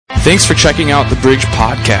Thanks for checking out the Bridge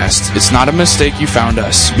Podcast. It's not a mistake you found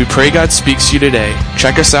us. We pray God speaks to you today.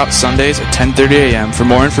 Check us out Sundays at 10:30 a.m. For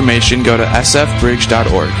more information, go to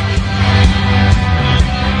sfbridge.org.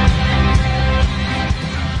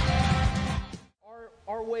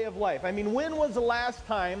 Our way of life. I mean, when was the last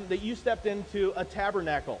time that you stepped into a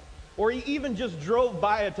tabernacle? Or you even just drove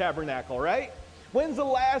by a tabernacle, right? When's the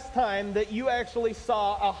last time that you actually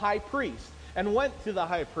saw a high priest and went to the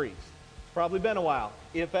high priest? Probably been a while,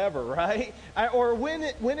 if ever, right? Or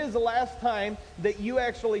when is the last time that you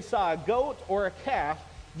actually saw a goat or a calf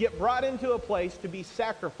get brought into a place to be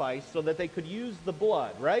sacrificed so that they could use the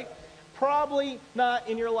blood, right? Probably not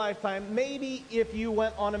in your lifetime. Maybe if you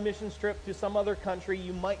went on a mission trip to some other country,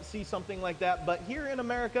 you might see something like that. But here in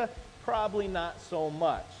America, probably not so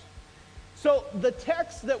much. So the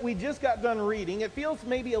text that we just got done reading, it feels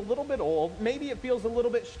maybe a little bit old. Maybe it feels a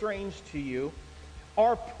little bit strange to you.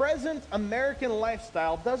 Our present American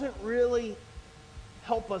lifestyle doesn't really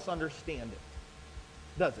help us understand it,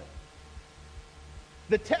 does it?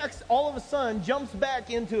 The text all of a sudden jumps back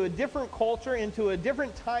into a different culture, into a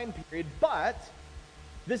different time period, but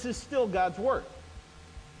this is still God's Word.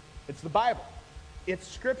 It's the Bible. It's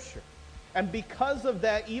Scripture. And because of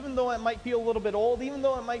that, even though it might feel a little bit old, even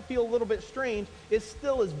though it might feel a little bit strange, it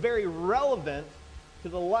still is very relevant to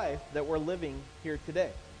the life that we're living here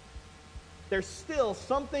today. There's still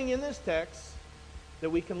something in this text that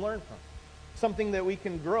we can learn from, something that we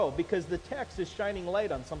can grow, because the text is shining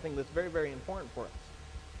light on something that's very, very important for us.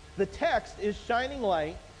 The text is shining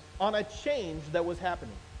light on a change that was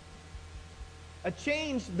happening, a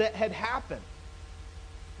change that had happened.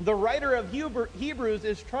 The writer of Hebrews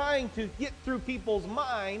is trying to get through people's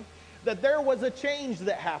mind that there was a change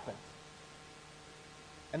that happened.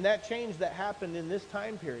 And that change that happened in this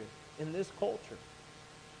time period, in this culture,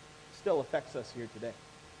 still affects us here today.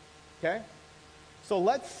 Okay? So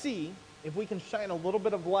let's see if we can shine a little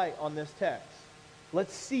bit of light on this text.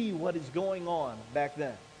 Let's see what is going on back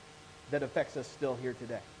then that affects us still here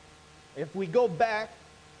today. If we go back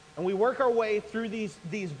and we work our way through these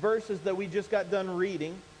verses that we just got done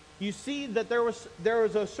reading, you see that there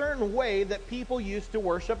was a certain way that people used to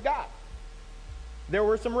worship God. There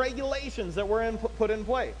were some regulations that were put in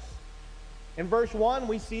place. In verse 1,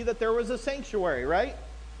 we see that there was a sanctuary, right?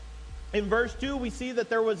 In verse 2, we see that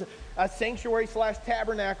there was a sanctuary /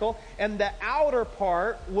 tabernacle, and the outer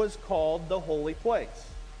part was called the holy place.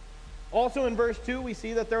 Also in verse 2, we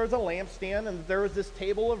see that there was a lampstand and that there was this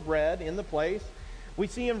table of bread in the place. We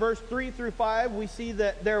see in verse 3 through 5, we see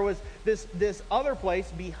that there was this other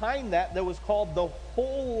place behind that was called the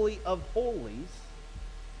Holy of Holies.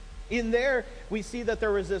 In there, we see that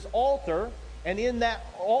there was this altar, and in that,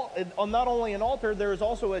 not only an altar, there was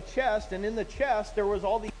also a chest, and in the chest, there was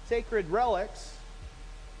all these sacred relics.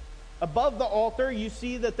 Above the altar, you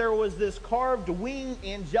see that there was this carved winged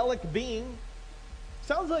angelic being.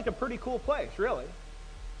 Sounds like a pretty cool place, really.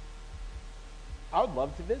 I would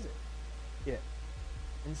love to visit it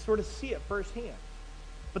and sort of see it firsthand.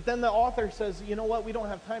 But then the author says, you know what, we don't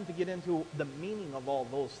have time to get into the meaning of all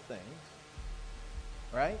those things,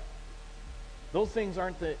 right? Those things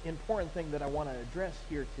aren't the important thing that I want to address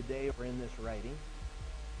here today or in this writing.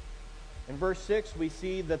 In verse 6, we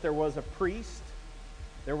see that there was a priest.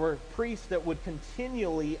 There were priests that would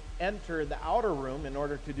continually enter the outer room in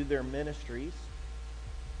order to do their ministries.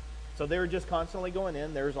 So they were just constantly going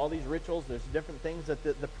in. There's all these rituals. There's different things that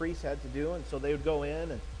the priests had to do. And so they would go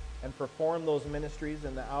in and perform those ministries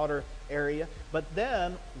in the outer area. But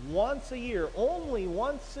then, once a year, only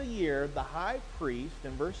once a year, the high priest,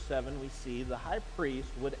 in verse 7, we see the high priest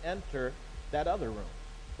would enter that other room,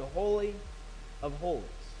 the Holy of Holies.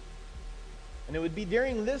 And it would be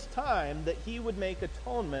during this time that he would make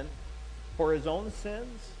atonement for his own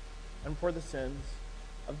sins and for the sins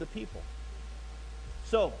of the people.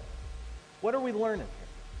 So, what are we learning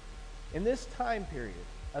here? In this time period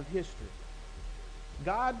of history,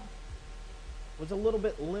 God was a little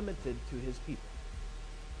bit limited to his people.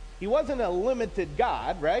 He wasn't a limited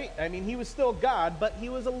God, right? I mean, he was still God, but he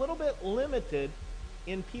was a little bit limited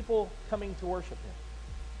in people coming to worship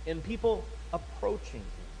him, in people approaching him.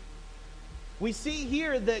 We see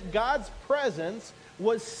here that God's presence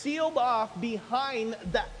was sealed off behind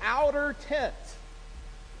the outer tent.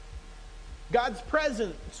 God's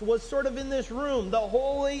presence was sort of in this room, the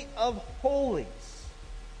Holy of Holies.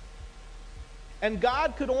 And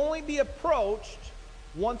God could only be approached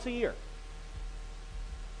once a year.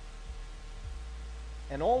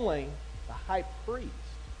 And only the high priest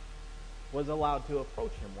was allowed to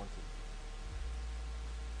approach him once a year.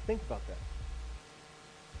 Think about that.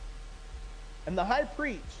 And the high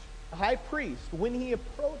priest, when he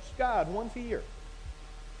approached God once a year,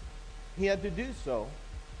 he had to do so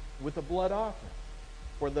with a blood offering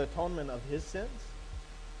for the atonement of his sins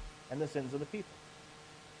and the sins of the people.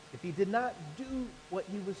 If he did not do what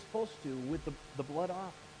he was supposed to with the blood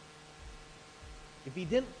offering, if he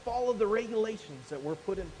didn't follow the regulations that were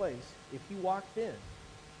put in place, if he walked in,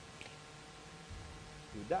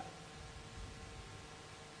 he would die.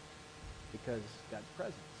 Because God's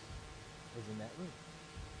presence was in that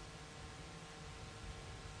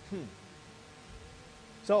room.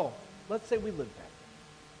 So, let's say we lived back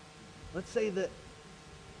then. Let's say that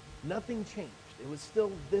nothing changed. It was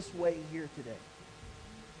still this way here today.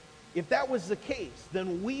 If that was the case,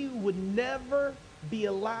 then we would never be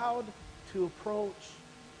allowed to approach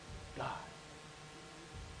God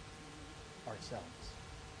ourselves.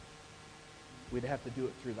 We'd have to do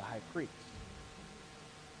it through the high priest.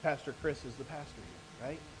 Pastor Chris is the pastor here,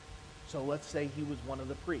 right? So let's say he was one of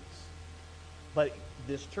the priests. But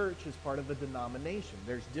this church is part of a denomination.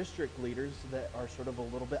 There's district leaders that are sort of a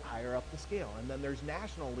little bit higher up the scale. And then there's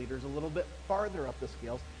national leaders a little bit farther up the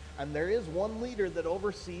scales. And there is one leader that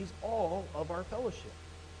oversees all of our fellowship.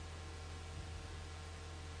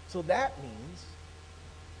 So that means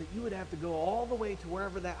that you would have to go all the way to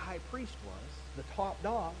wherever that high priest was, the top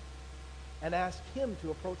dog, and ask him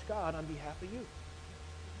to approach God on behalf of you.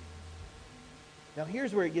 Now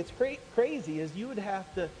here's where it gets crazy, is you would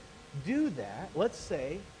have to do that. Let's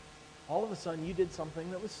say all of a sudden you did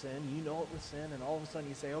something that was sin, you know it was sin, and all of a sudden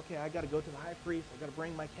you say, okay, I got to go to the high priest, I got to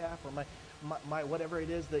bring my calf or my whatever it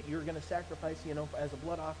is that you're going to sacrifice, as a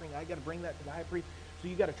blood offering, I got to bring that to the high priest. So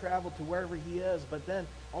you got to travel to wherever he is, but then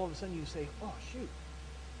all of a sudden you say, oh shoot,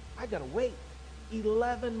 I got to wait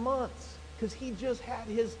 11 months because he just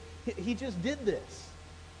did this.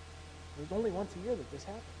 There's only once a year that this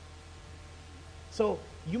happens. So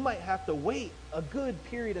you might have to wait a good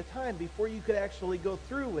period of time before you could actually go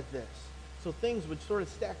through with this. So things would sort of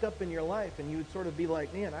stack up in your life, and you would sort of be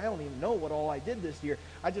like, man, I don't even know what all I did this year.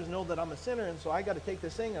 I just know that I'm a sinner, and so I got to take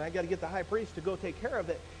this thing, and I got to get the high priest to go take care of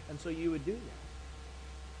it. And so you would do that.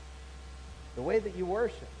 The way that you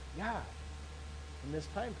worship God in this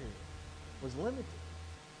time period was limited,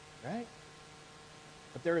 right?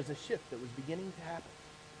 But there is a shift that was beginning to happen.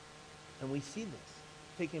 And we see this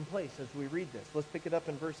taking place as we read this. Let's pick it up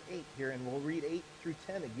in verse 8 here, and we'll read 8 through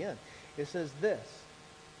 10 again. It says this.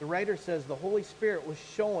 The writer says, the Holy Spirit was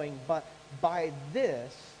showing, but by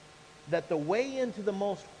this, that the way into the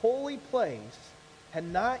most holy place had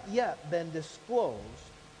not yet been disclosed,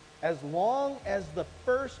 as long as the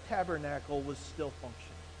first tabernacle was still functioning.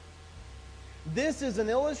 This is an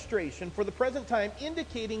illustration for the present time,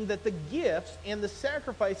 indicating that the gifts and the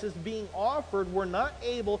sacrifices being offered were not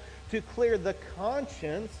able to clear the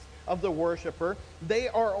conscience of the worshiper. They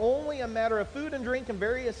are only a matter of food and drink and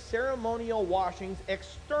various ceremonial washings,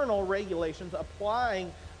 external regulations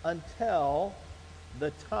applying until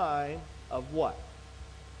the time of what?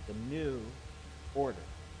 The new order.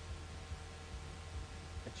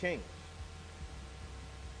 A change.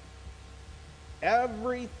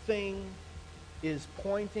 Everything is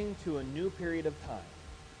pointing to a new period of time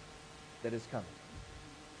that is coming.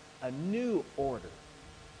 A new order.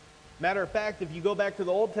 Matter of fact, if you go back to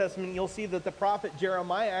the Old Testament, you'll see that the prophet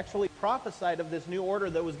Jeremiah actually prophesied of this new order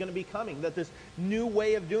that was going to be coming, that this new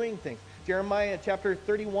way of doing things. Jeremiah chapter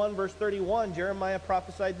 31, verse 31, Jeremiah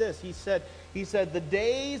prophesied this. He said, the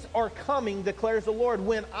days are coming, declares the Lord,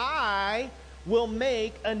 when I will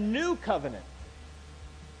make a new covenant.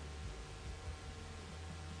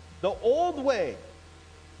 The old way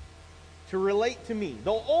to relate to me,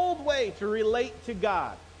 the old way to relate to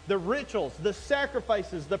God, the rituals, the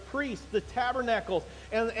sacrifices, the priests, the tabernacles,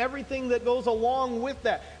 and everything that goes along with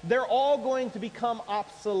that, they're all going to become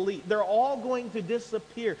obsolete. They're all going to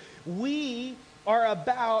disappear. We are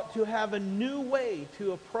about to have a new way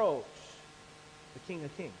to approach the King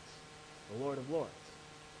of Kings, the Lord of Lords,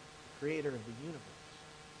 the Creator of the universe,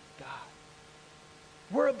 God.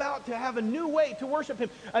 We're about to have a new way to worship Him,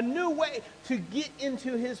 a new way to get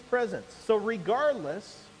into His presence. So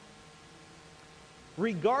regardless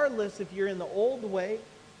if you're in the old way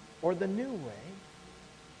or the new way,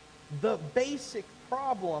 the basic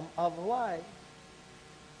problem of life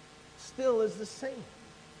still is the same.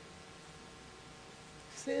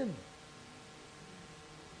 Sin.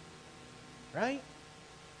 Right?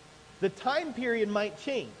 The time period might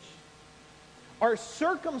change. Our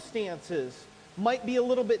circumstances might be a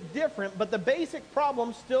little bit different, but the basic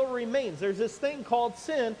problem still remains. There's this thing called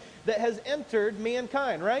sin that has entered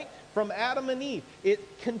mankind, right? From Adam and Eve.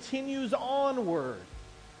 It continues onward.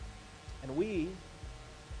 And we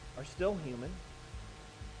are still human.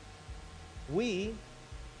 We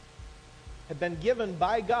have been given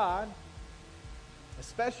by God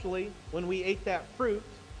especially when we ate that fruit,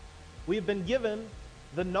 we've been given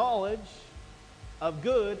the knowledge of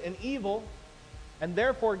good and evil, and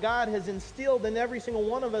therefore God has instilled in every single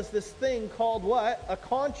one of us this thing called what? A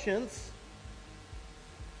conscience.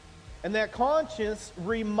 And that conscience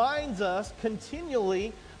reminds us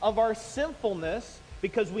continually of our sinfulness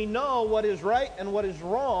because we know what is right and what is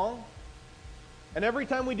wrong. And every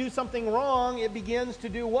time we do something wrong, it begins to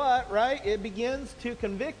do what, right? It begins to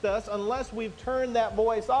convict us unless we've turned that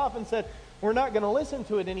voice off and said, we're not going to listen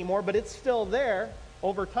to it anymore, but it's still there.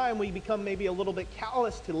 Over time, we become maybe a little bit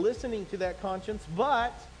callous to listening to that conscience,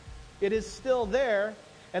 but it is still there.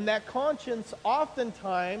 And that conscience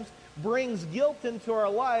oftentimes brings guilt into our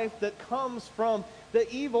life that comes from the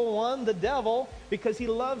evil one, the devil, because he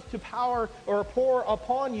loves to pour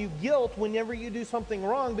upon you guilt whenever you do something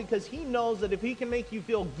wrong, because he knows that if he can make you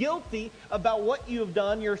feel guilty about what you have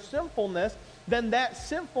done, your sinfulness, then that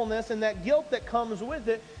sinfulness and that guilt that comes with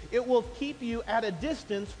it, it will keep you at a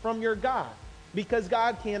distance from your God. Because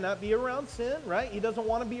God cannot be around sin, right? He doesn't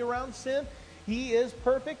want to be around sin. He is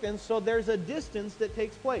perfect, and so there's a distance that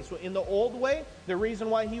takes place. So in the old way, the reason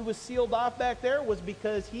why he was sealed off back there was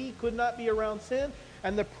because he could not be around sin.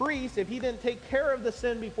 And the priest, if he didn't take care of the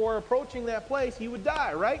sin before approaching that place, he would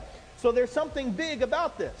die, right? So there's something big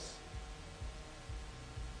about this.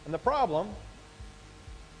 And the problem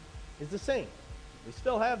is the same. We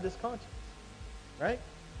still have this conscience, right?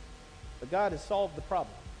 But God has solved the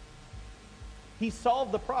problem. He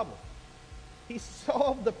solved the problem. He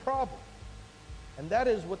solved the problem. And that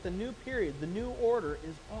is what the new period, the new order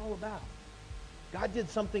is all about. God did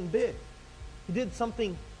something big. He did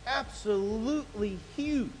something absolutely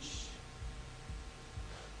huge.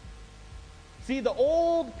 See, the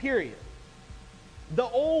old period, the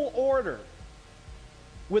old order,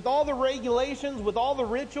 with all the regulations, with all the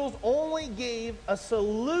rituals, only gave a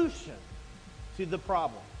solution to the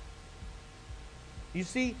problem. You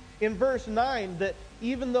see, in verse 9, that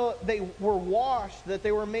even though they were washed, that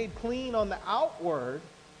they were made clean on the outward,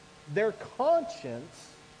 their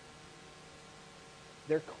conscience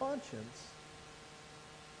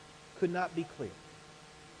could not be clear.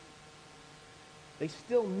 They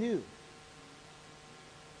still knew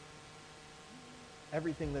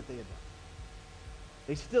everything that they had done.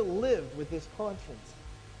 They still lived with this conscience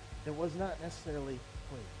that was not necessarily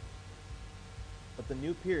clean. But the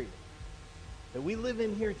new period that we live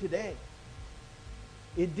in here today,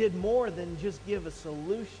 it did more than just give a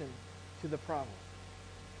solution to the problem.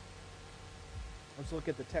 Let's look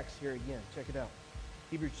at the text here again. Check it out.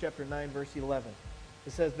 Hebrews chapter 9, verse 11.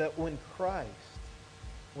 It says that when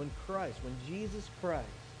Jesus Christ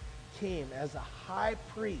came as a high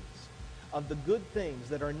priest of the good things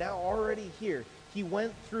that are now already here, he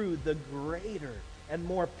went through the greater and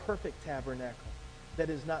more perfect tabernacle that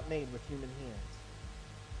is not made with human hands.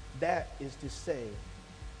 That is to say,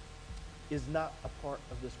 is not a part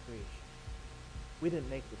of this creation. We didn't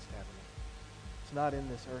make this tabernacle. It's not in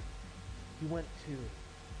this earth. He went to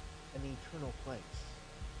an eternal place,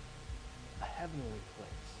 a heavenly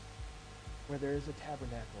place, where there is a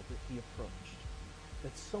tabernacle that he approached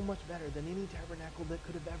that's so much better than any tabernacle that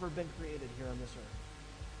could have ever been created here on this earth.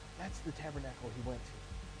 That's the tabernacle he went to.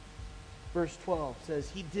 Verse 12 says,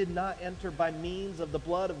 he did not enter by means of the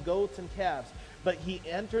blood of goats and calves, but he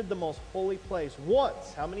entered the most holy place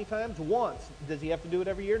once. How many times? Once. Does he have to do it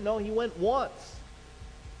every year? No, he went once.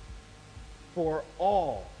 For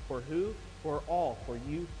all. For who? For all. For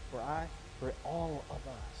you, for I, for all of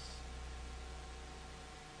us.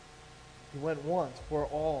 He went once for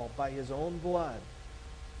all by his own blood.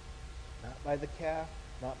 Not by the calf,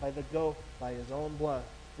 not by the goat, by his own blood,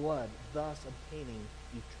 thus obtaining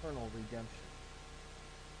eternal redemption.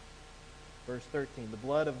 Verse 13, the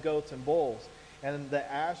blood of goats and bulls and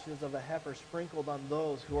the ashes of a heifer sprinkled on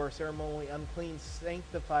those who are ceremonially unclean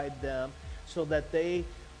sanctified them, so that they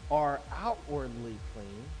are outwardly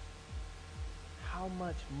clean. How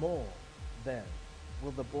much more, then,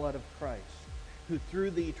 will the blood of Christ, who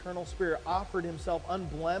through the eternal Spirit offered himself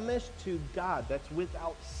unblemished to God, that's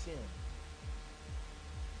without sin,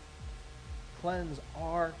 cleanse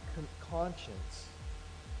our conscience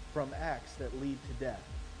from acts that lead to death,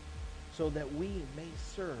 so that we may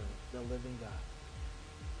serve the living God.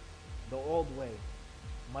 The old way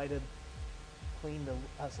might have cleaned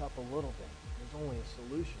us up a little bit. There's only a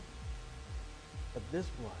solution. But this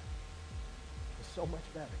blood is so much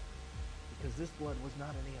better, because this blood was not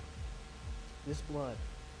an animal. This blood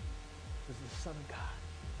was the Son of God.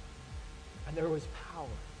 And there was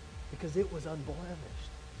power, because it was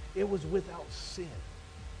unblemished. It was without sin.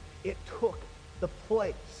 It took the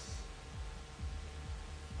place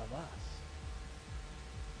of us.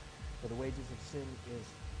 For the wages of sin is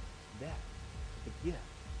death. The gift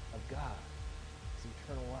of God is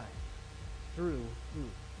eternal life through who?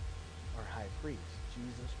 Our high priest,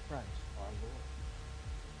 Jesus Christ, our Lord.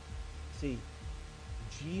 See,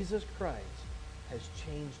 Jesus Christ has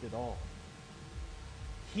changed it all.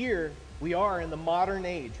 Here we are in the modern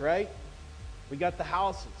age, right? We got the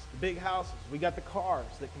houses, the big houses. We got the cars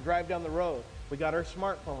that can drive down the road. We got our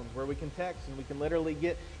smartphones where we can text and we can literally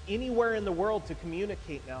get anywhere in the world to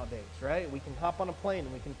communicate nowadays, right? We can hop on a plane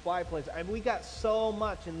and we can fly places. I mean, we got so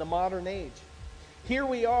much in the modern age. Here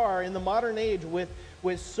we are in the modern age with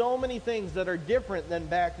so many things that are different than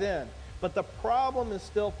back then. But the problem is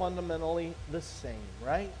still fundamentally the same,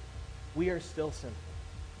 right? We are still sinful.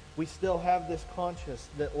 We still have this conscience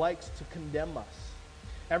that likes to condemn us.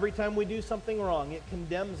 Every time we do something wrong, it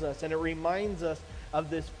condemns us and it reminds us of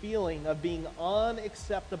this feeling of being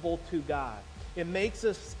unacceptable to God. It makes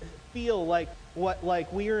us feel like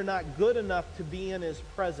we are not good enough to be in His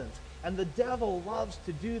presence. And the devil loves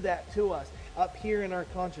to do that to us up here in our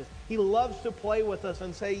conscience. He loves to play with us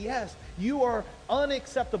and say, yes, you are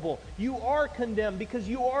unacceptable. You are condemned because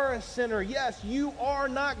you are a sinner. Yes, you are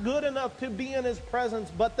not good enough to be in His presence.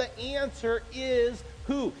 But the answer is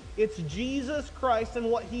who? It's Jesus Christ and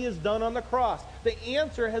what He has done on the cross. The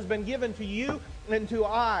answer has been given to you and to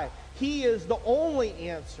I. He is the only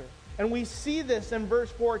answer. And we see this in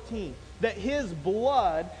verse 14, that His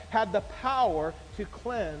blood had the power to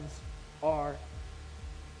cleanse our.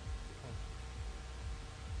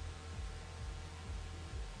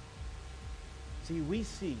 See, we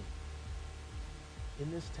see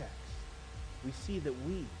in this text, we see that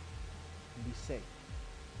we can be saved.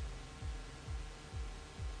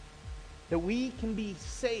 That we can be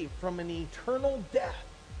saved from an eternal death.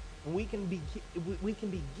 And we can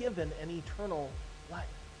be given an eternal life.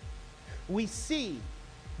 We see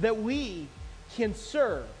that we can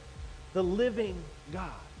serve the living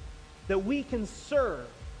God. That we can serve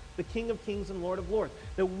the King of Kings and Lord of Lords.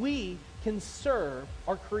 That we can serve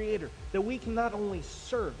our Creator. That we can not only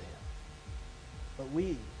serve Him, but we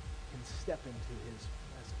can step into His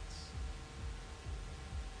presence.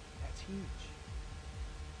 That's huge.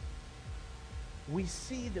 We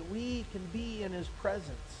see that we can be in His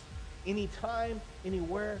presence anytime,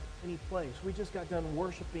 anywhere, any place. We just got done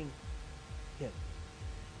worshiping Him.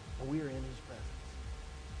 And we are in His presence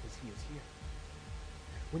because He is here.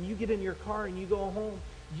 When you get in your car and you go home,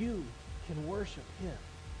 you can worship Him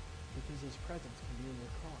because His presence can be in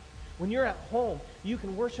your car. When you're at home, you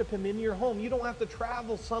can worship Him in your home. You don't have to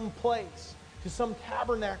travel someplace to some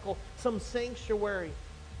tabernacle, some sanctuary.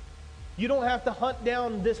 You don't have to hunt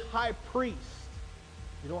down this high priest.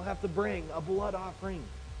 You don't have to bring a blood offering.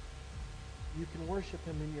 You can worship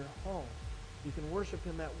Him in your home. You can worship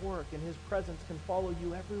Him at work, and His presence can follow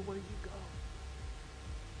you everywhere you go.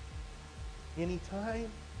 Anytime,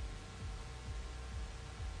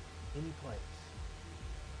 any place.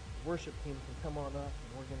 The worship team can come on up,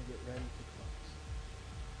 and we're going to get ready to close.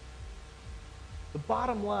 The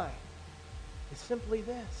bottom line is simply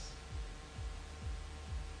this.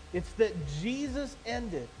 It's that Jesus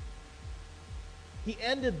ended. He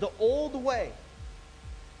ended the old way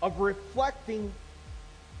of reflecting,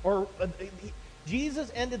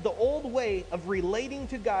 Jesus ended the old way of relating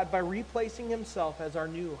to God by replacing Himself as our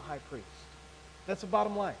new high priest. That's the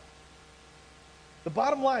bottom line. The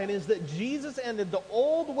bottom line is that Jesus ended the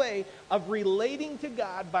old way of relating to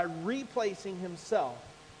God by replacing Himself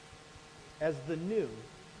as the new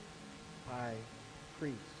high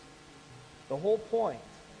priest. The whole point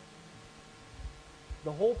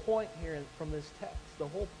here from this text, the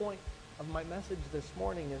whole point of my message this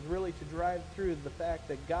morning is really to drive through the fact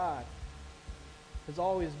that God has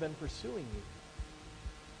always been pursuing you.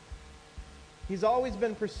 He's always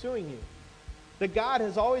been pursuing you. That God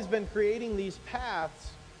has always been creating these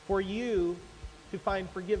paths for you to find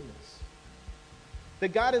forgiveness.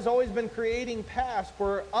 That God has always been creating paths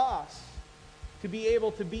for us to be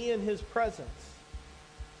able to be in His presence.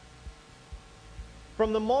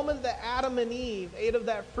 From the moment that Adam and Eve ate of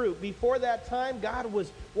that fruit, before that time, God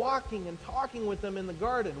was walking and talking with them in the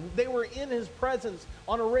garden. They were in His presence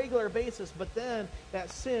on a regular basis, but then that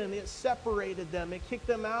sin, it separated them. It kicked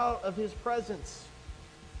them out of His presence.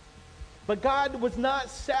 But God was not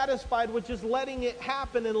satisfied with just letting it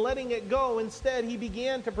happen and letting it go. Instead, He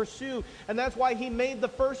began to pursue, and that's why He made the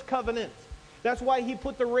first covenant. That's why He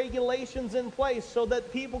put the regulations in place so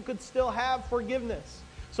that people could still have forgiveness.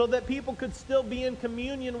 So that people could still be in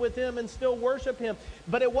communion with Him and still worship Him.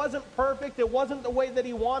 But it wasn't perfect. It wasn't the way that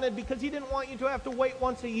He wanted, because He didn't want you to have to wait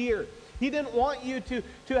once a year. He didn't want you to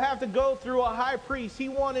have to go through a high priest. He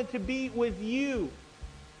wanted to be with you.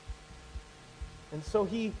 And so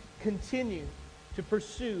He continue to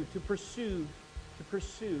pursue to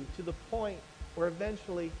the point where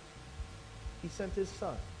eventually he sent his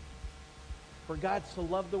Son. For God so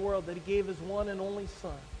loved the world that he gave his one and only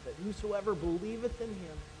Son, that whosoever believeth in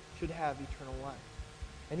him should have eternal life.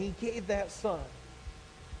 And he gave that Son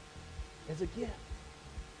as a gift.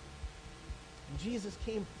 And Jesus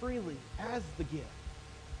came freely as the gift,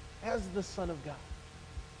 as the Son of God.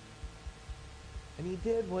 And he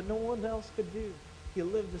did what no one else could do. He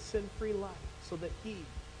lived a sin-free life so that he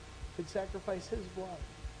could sacrifice his blood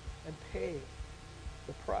and pay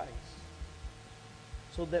the price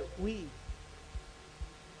so that we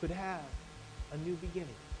could have a new beginning,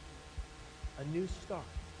 a new start,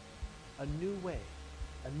 a new way,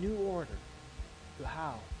 a new order to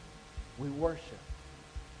how we worship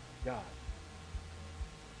God.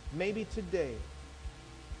 Maybe today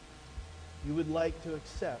you would like to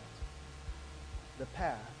accept the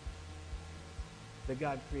path that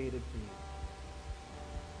God created for you.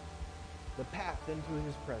 The path into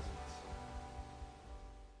his presence.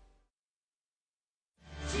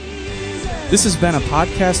 This has been a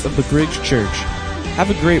podcast of the Bridge Church. Have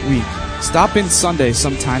a great week. Stop in Sunday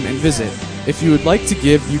sometime and visit. If you would like to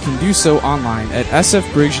give, you can do so online at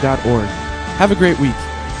sfbridge.org. Have a great week.